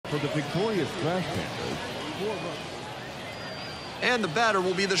for the victorious Trash Panthers. 4 runs. And the batter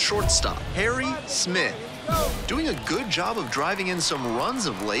will be the shortstop, Harry Smith. Doing a good job of driving in some runs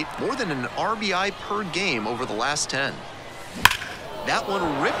of late, more than an RBI per game over the last 10. That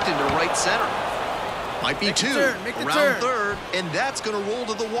one ripped into right center. Might be two, around third, and that's going to roll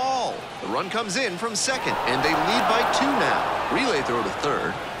to the wall. The run comes in from second, and they lead by 2 now. Relay throw to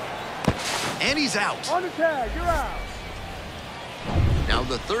third. And he's out. On the tag, you're out. Now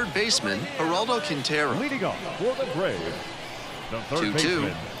the third baseman, Geraldo Quintero. Leading off for the Braves, the third 2-2.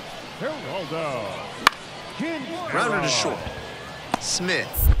 baseman, Geraldo Quintero. Grounded to short.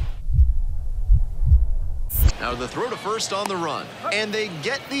 Smith. Now the throw to first on the run, and they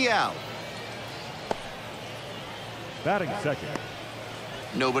get the out. Batting second.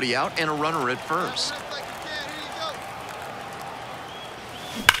 Nobody out and a runner at first.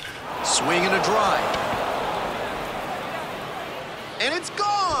 Swing and a drive. And it's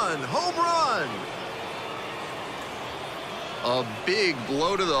gone! Home run! A big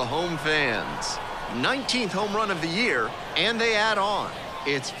blow to the home fans. 19th home run of the year, and they add on.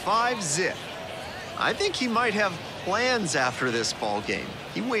 It's 5-zip. I think he might have plans after this ball game.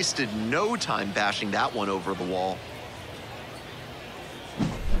 He wasted no time bashing that one over the wall.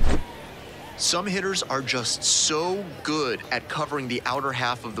 Some hitters are just so good at covering the outer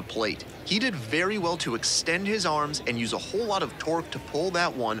half of the plate. He did very well to extend his arms and use a whole lot of torque to pull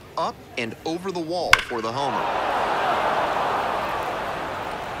that one up and over the wall for the homer.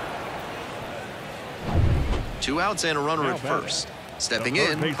 Two outs and a runner at first. Stepping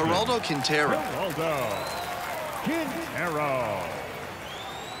in, Geraldo Quintero. Geraldo Quintero.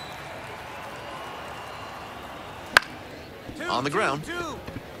 On the ground.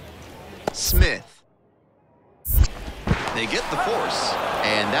 Smith. They get the force,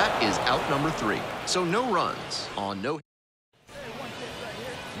 and that is out number 3. So no runs on no.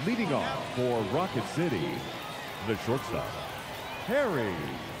 Leading off for Rocket City, the shortstop, Harry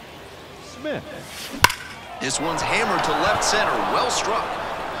Smith. This one's hammered to left center, well struck.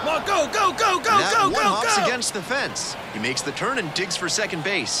 Come on, go, go, go, go, That go, one go, hops go. against the fence. He makes the turn and digs for second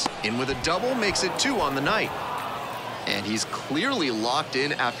base. In with a double makes it 2 on the night. And he's clearly locked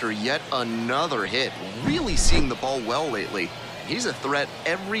in after yet another hit. Really seeing the ball well lately. He's a threat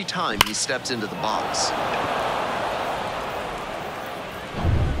every time he steps into the box.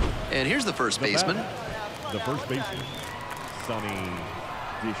 And here's the first baseman. The first baseman, Sonny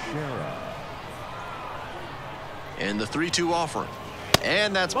DeShera. And the 3-2 offering.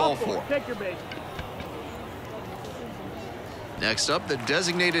 And that's ball 4. Take your base. Next up, the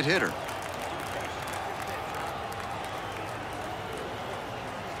designated hitter.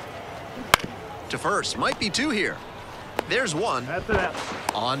 To first, might be 2 here. There's 1. That's it out.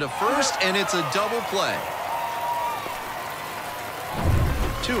 On to first, and it's a double play.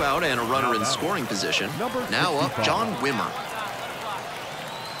 2 out and a runner in scoring position. Now up, John Wimmer.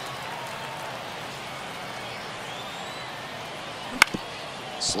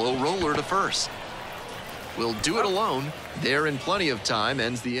 Slow roller to first. Will do it alone. There in plenty of time,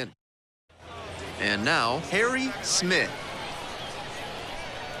 ends the inning. And now, Harry Smith.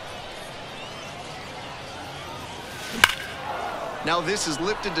 Now this is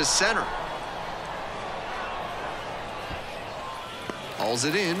lifted to center. Hauls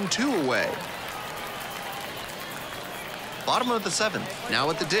it in, 2 away. Bottom of the 7th.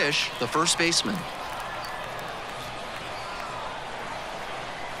 Now at the dish, the first baseman.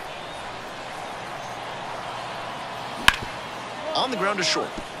 On the ground to short.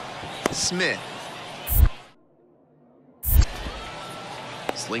 Smith.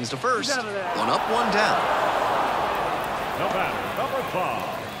 Slings to first. 1 up, 1 down. The batter, number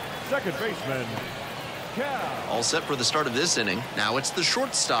 5, second baseman, Cal. All set for the start of this inning. Now it's the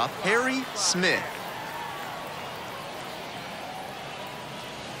shortstop, Harry Smith.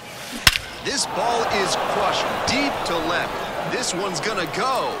 This ball is crushed deep to left. This one's gonna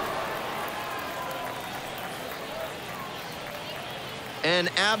go. An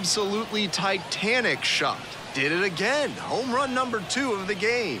absolutely titanic shot. Did it again. Home run number 2 of the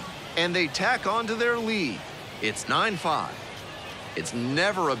game. And they tack on to their lead. It's 9-5. It's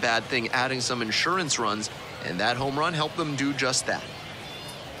never a bad thing adding some insurance runs, and that home run helped them do just that.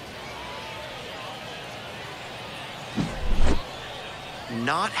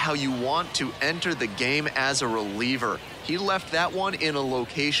 Not how you want to enter the game as a reliever. He left that one in a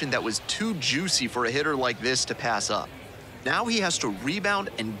location that was too juicy for a hitter like this to pass up. Now he has to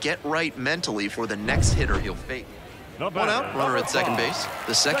rebound and get right mentally for the next hitter he'll face. 1 out, runner at second base.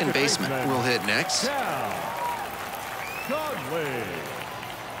 The second baseman will hit next.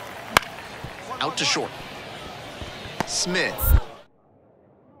 Out to short. Smith.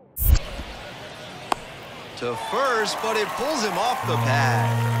 To first, but it pulls him off the pad.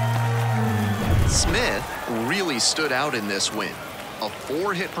 Smith really stood out in this win. A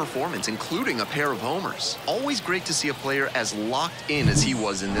 4-hit performance, including a pair of homers. Always great to see a player as locked in as he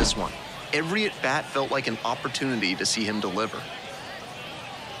was in this one. Every at-bat felt like an opportunity to see him deliver.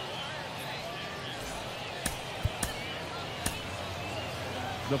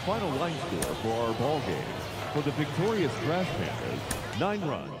 The final line score for our ball game. For the victorious Trash Pandas, 9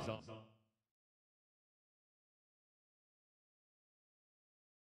 runs.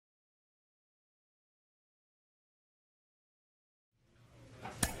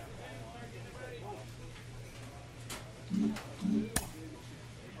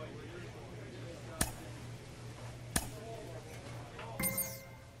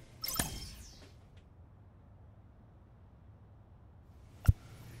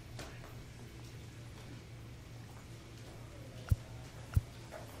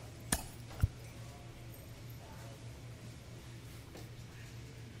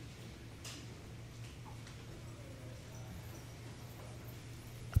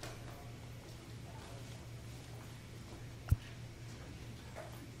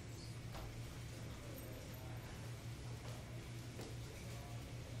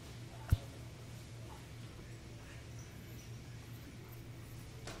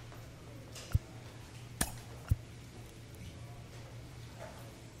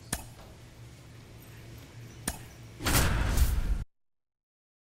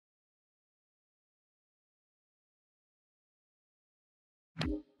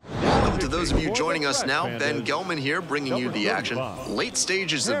 Welcome to those of you joining us now. Ben Gelman here, bringing you the action. Late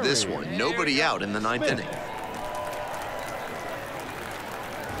stages of this one, nobody out in the 9th inning.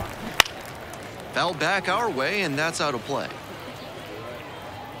 Foul back our way, and that's out of play.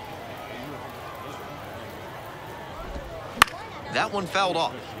 That one fouled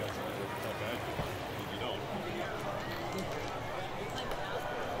off.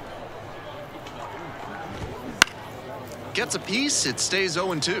 Gets a piece, it stays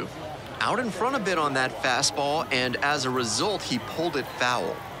 0-2. Out in front a bit on that fastball, and as a result, he pulled it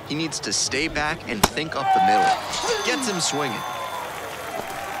foul. He needs to stay back and think up the middle. Gets him swinging.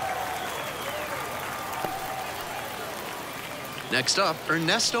 Next up,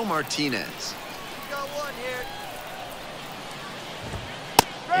 Ernesto Martinez.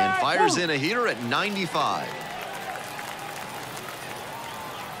 And fires in a heater at 95.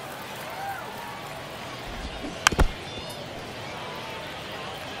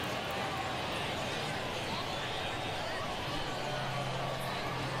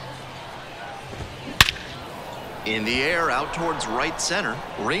 In the air, out towards right center,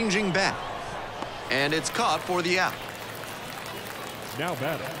 ranging back. And it's caught for the out. Now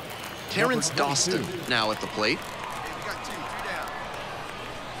batting. Terrence Dawson now at the plate.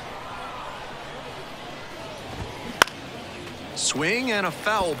 Swing and a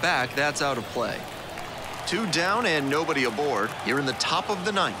foul back, that's out of play. 2 down and nobody aboard here in the top of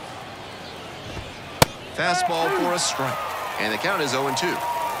the 9th. Fastball for a strike. And the count is 0-2.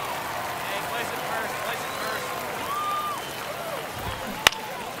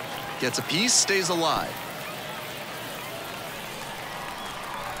 Gets a piece, stays alive.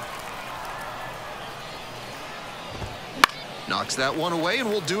 Knocks that one away, and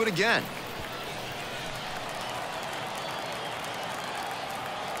we'll do it again.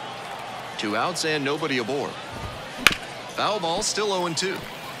 Two outs and nobody aboard. Foul ball, still 0-2.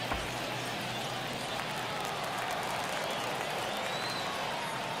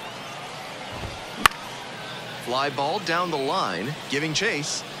 Fly ball down the line, giving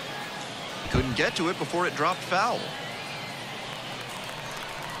chase. Couldn't get to it before it dropped foul.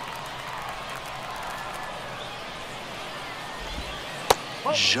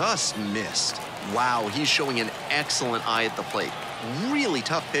 Just missed. Wow, he's showing an excellent eye at the plate. Really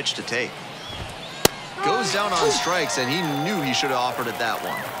tough pitch to take. Goes down on strikes, and he knew he should have offered it that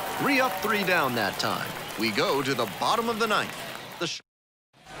one. 3 up, 3 down that time. We go to the bottom of the 9th.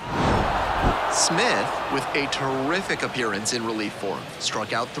 Smith with a terrific appearance in relief for him.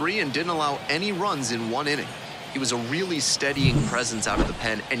 Struck out 3 and didn't allow any runs in 1 inning. He was a really steadying presence out of the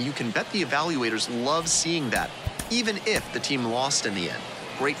pen, and you can bet the evaluators love seeing that, even if the team lost in the end.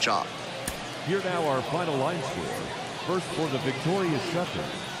 Great job. Here now our final line score. First for the victorious Shepherd.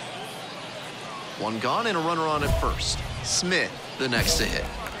 1 gone and a runner on at first. Smith, the next to hit.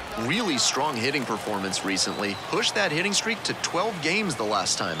 Really strong hitting performance recently. Pushed that hitting streak to 12 games the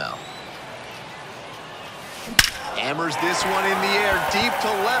last time out. Hammers this one in the air, deep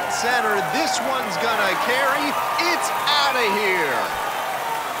to left center. This one's gonna carry. It's out of here.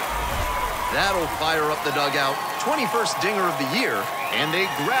 That'll fire up the dugout. 21st dinger of the year, and they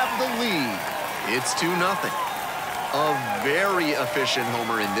grab the lead. It's 2-0. A very efficient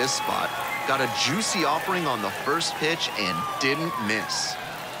homer in this spot. Got a juicy offering on the first pitch and didn't miss.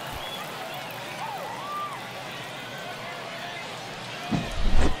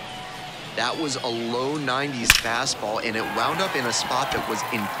 That was a low 90s fastball, and it wound up in a spot that was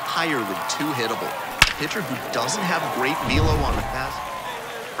entirely too hittable. A pitcher who doesn't have great velo on the pass.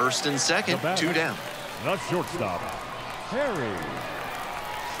 First and second, 2 down. The shortstop, Harry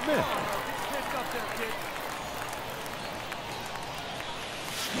Smith.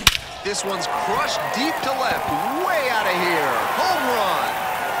 This one's crushed deep to left, way out of here. Home run.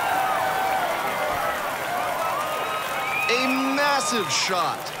 A massive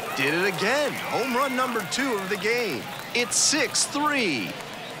shot. Did it again. Home run number 2 of the game. It's 6-3.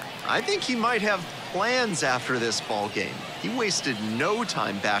 I think he might have plans after this ball game. He wasted no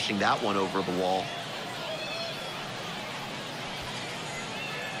time bashing that one over the wall.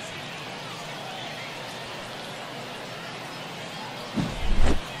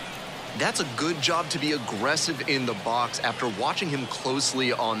 That's a good job to be aggressive in the box after watching him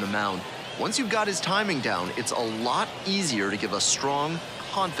closely on the mound. Once you've got his timing down, it's a lot easier to give a strong,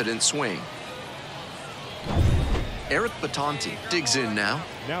 confident swing. Eric Batanti digs in now.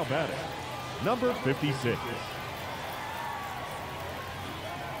 Now batting, number 56.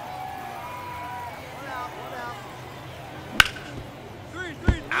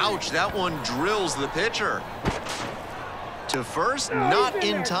 Ouch, that one drills the pitcher. To first, not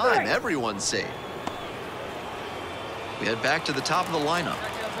in time. Everyone's safe. We head back to the top of the lineup.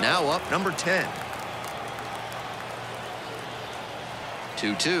 Now up, number 10.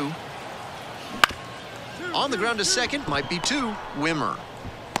 2-2. On the ground to second, might be 2. Wimmer.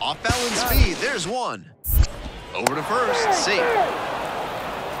 Off balance speed, there's 1. Over to first, safe.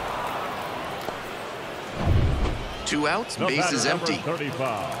 2 outs, base is empty.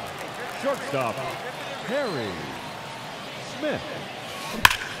 35. Shortstop, Harry Smith.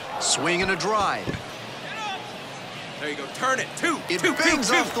 Swing and a drive. There you go. Turn it. Two. It bangs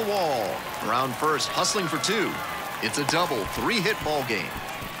off the wall. Around first, hustling for 2. It's a double, 3-hit ball game.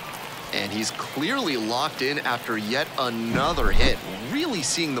 And he's clearly locked in after yet another hit. Really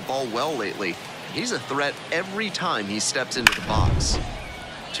seeing the ball well lately. He's a threat every time he steps into the box.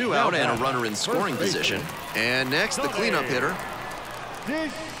 2 out and a runner in scoring position. And next, the cleanup hitter.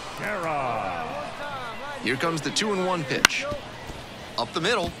 Here comes the 2-1 pitch. Up the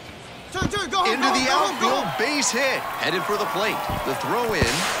middle. Into the outfield, base hit. Headed for the plate. The throw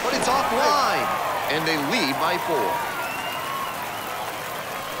in, but it's offline. And they lead by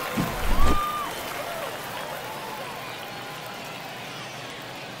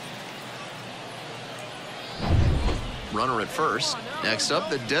 4. Runner at first. Next up,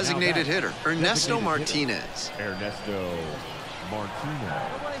 the designated hitter, Ernesto Martinez. Ernesto Martinez.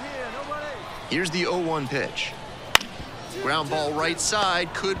 Here's the 0-1 pitch. Ground ball right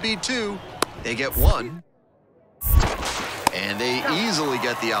side, could be 2. They get 1. And they easily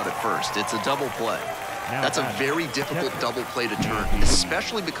get the out at first. It's a double play. That's a very difficult double play to turn,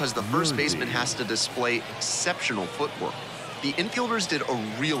 especially because the first baseman has to display exceptional footwork. The infielders did a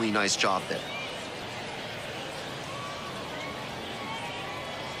really nice job there.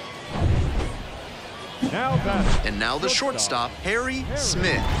 And now the shortstop, Harry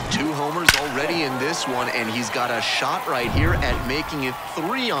Smith. 2 homers already in this one, and he's got a shot right here at making it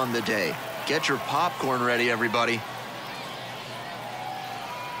 3 on the day. Get your popcorn ready, everybody.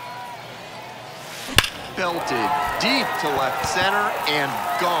 Belted deep to left center and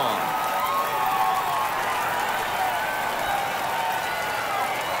gone.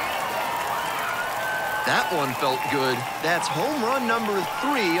 That one felt good. That's home run number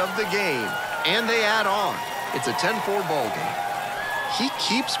 3 of the game. And they add on. It's a 10-4 ball game. He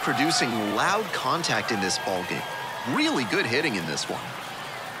keeps producing loud contact in this ball game. Really good hitting in this one.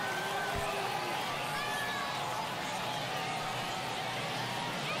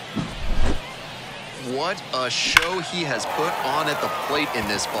 What a show he has put on at the plate in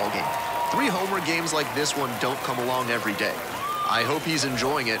this ball game. 3 homer games like this one don't come along every day. I hope he's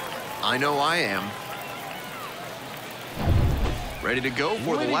enjoying it. I know I am. Ready to go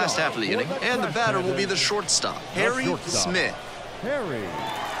for the last half of the inning, and the batter will be the shortstop, Harry Smith. Harry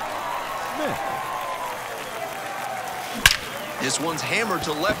Smith. This one's hammered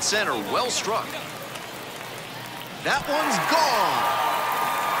to left center, well struck. That one's gone.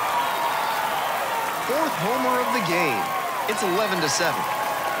 4th homer of the game. It's 11-7.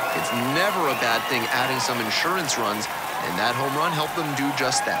 It's never a bad thing adding some insurance runs, and that home run helped them do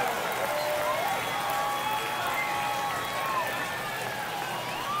just that.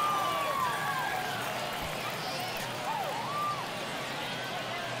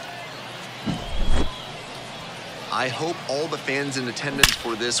 I hope all the fans in attendance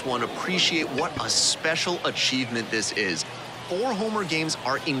for this one appreciate what a special achievement this is. 4 homer games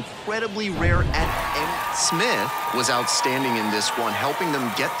are incredibly rare, and Smith was outstanding in this one, helping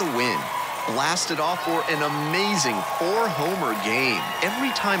them get the win. Blasted off for an amazing 4-homer game. Every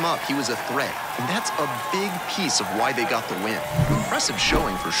time up, he was a threat, and that's a big piece of why they got the win. Impressive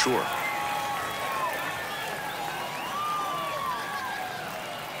showing for sure.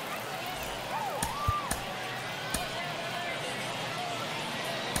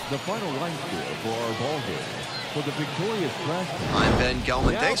 The final line score for our ball game. For the victorious Trash Panthers. I'm Ben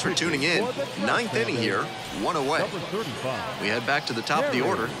Gelman. Thanks for tuning in. 9th inning here, 1 away. Number 35. We head back to the top of the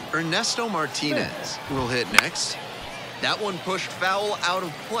order. Ernesto Martinez will hit next. That one pushed foul out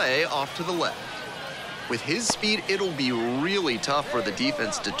of play off to the left. With his speed, it'll be really tough for the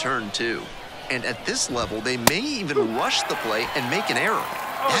defense to turn to. And at this level, they may even rush the play and make an error.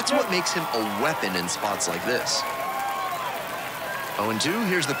 That's what makes him a weapon in spots like this. 0-2,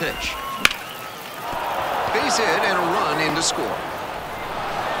 here's the pitch. Base hit and a run in to score.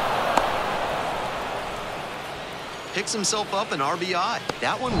 Picks himself up an RBI.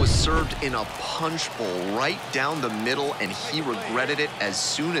 That one was served in a punch bowl right down the middle, and he regretted it as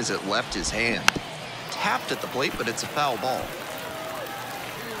soon as it left his hand. Tapped at the plate, but it's a foul ball.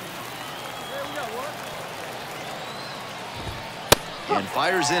 And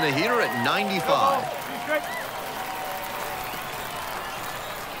fires in a heater at 95.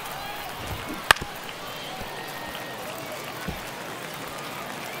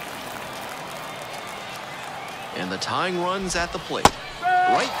 And the tying run's at the plate.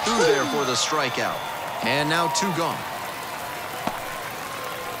 Right through there for the strikeout. And now 2 gone.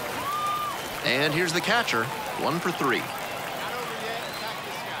 And here's the catcher, 1 for 3.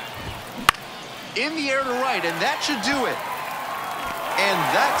 In the air to right, and that should do it. And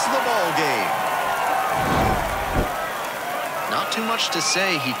that's the ball game. Not too much to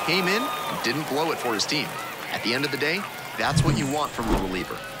say. He came in and didn't blow it for his team. At the end of the day, that's what you want from a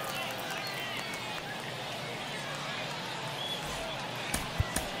reliever.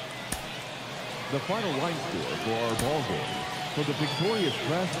 The final line score for our ball game. For the victorious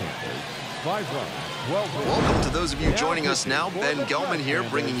Trash Panthers, 5 runs, 12 runs. Welcome to those of you joining us now. Ben Gelman here,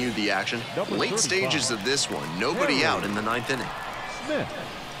 bringing you the action. Late stages of this one. Nobody out in the 9th inning. Smith.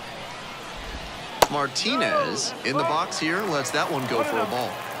 Martinez in the box here lets that one go for a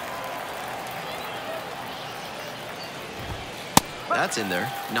ball. That's in there.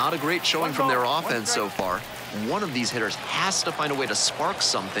 Not a great showing from their offense so far. One of these hitters has to find a way to spark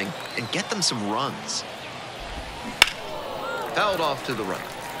something and get them some runs. Fouled off to the right.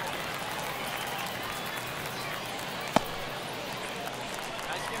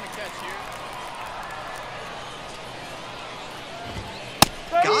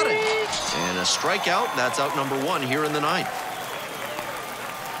 Got it. And a strikeout. That's out number 1 here in the 9th.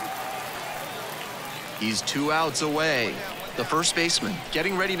 He's 2 outs away. The first baseman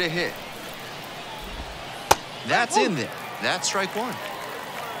getting ready to hit. That's in there. That's strike 1.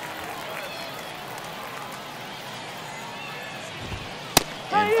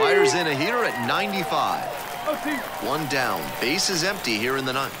 And fires in a hitter at 95. 1 down. Base is empty here in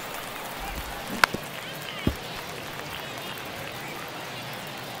the 9th.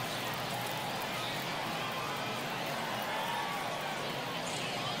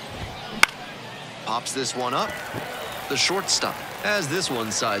 Pops this one up. The shortstop has this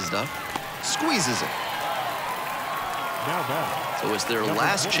one sized up. Squeezes it. Now back. So it's their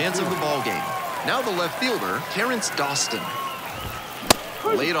last chance of the ball game. Now the left fielder, Terrence Dawson.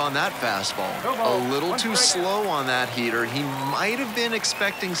 Late on that fastball. A little too slow on that heater. He might have been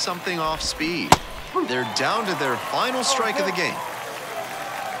expecting something off speed. They're down to their final strike of the game.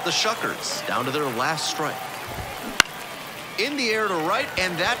 The Shuckers down to their last strike. In the air to right,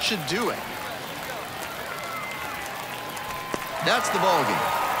 and that should do it. That's the ball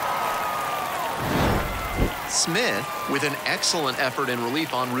game. Smith with an excellent effort in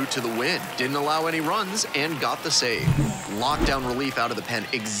relief en route to the win. Didn't allow any runs and got the save. Lockdown relief out of the pen.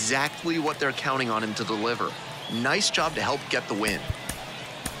 Exactly what they're counting on him to deliver. Nice job to help get the win.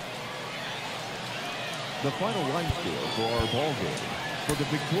 The final line score for our ball game. For the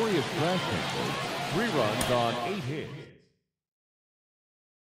victorious Trash Panthers, 3 runs on 8 hits.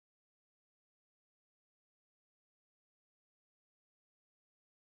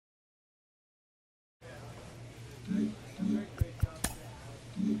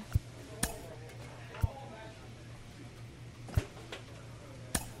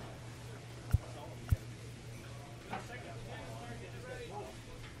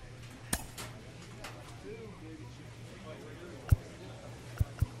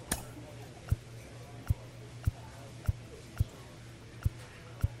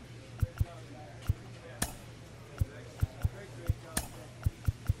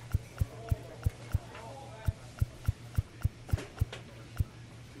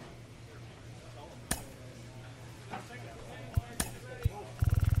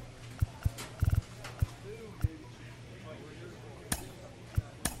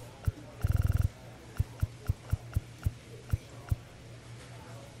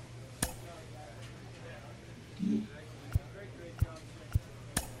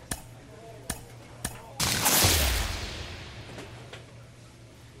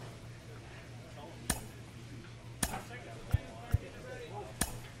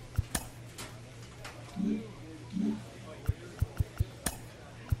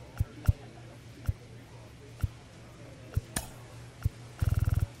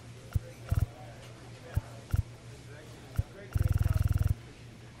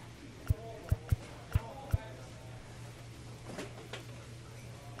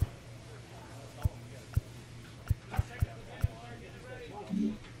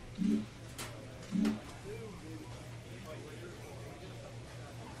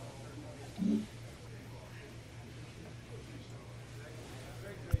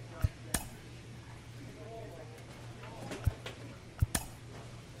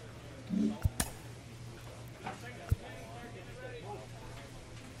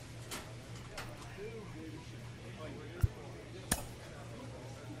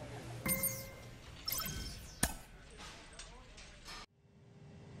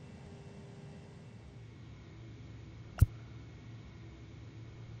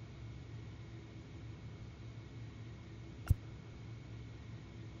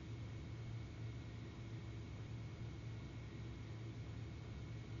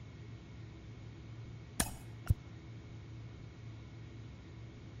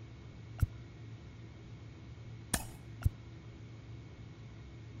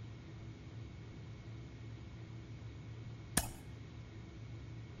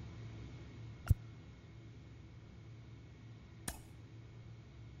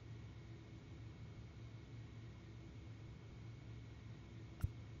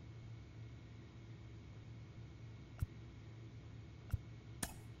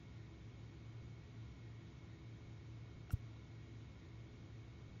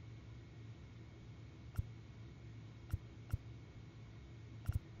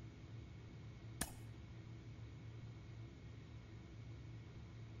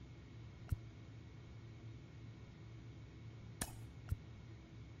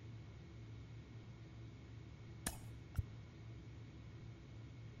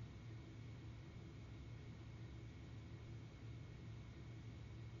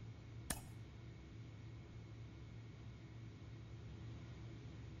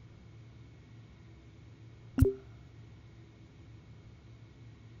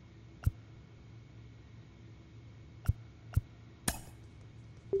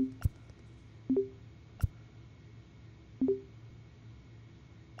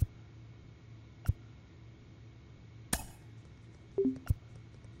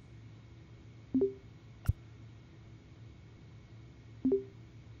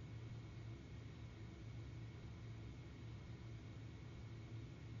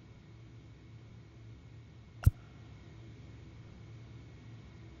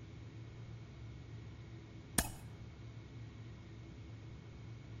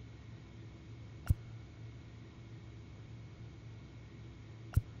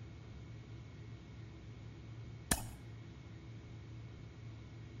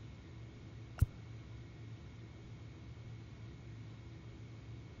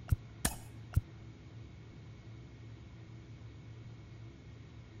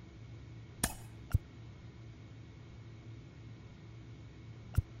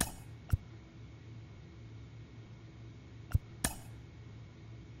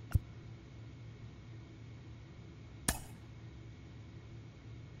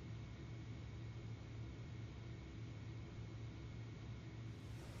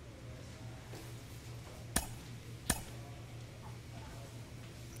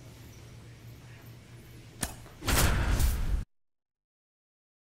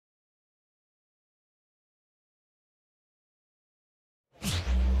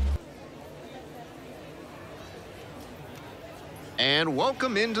 And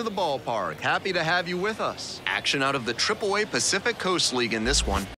welcome into the ballpark. Happy to have you with us. Action out of the AAA Pacific Coast League in this one.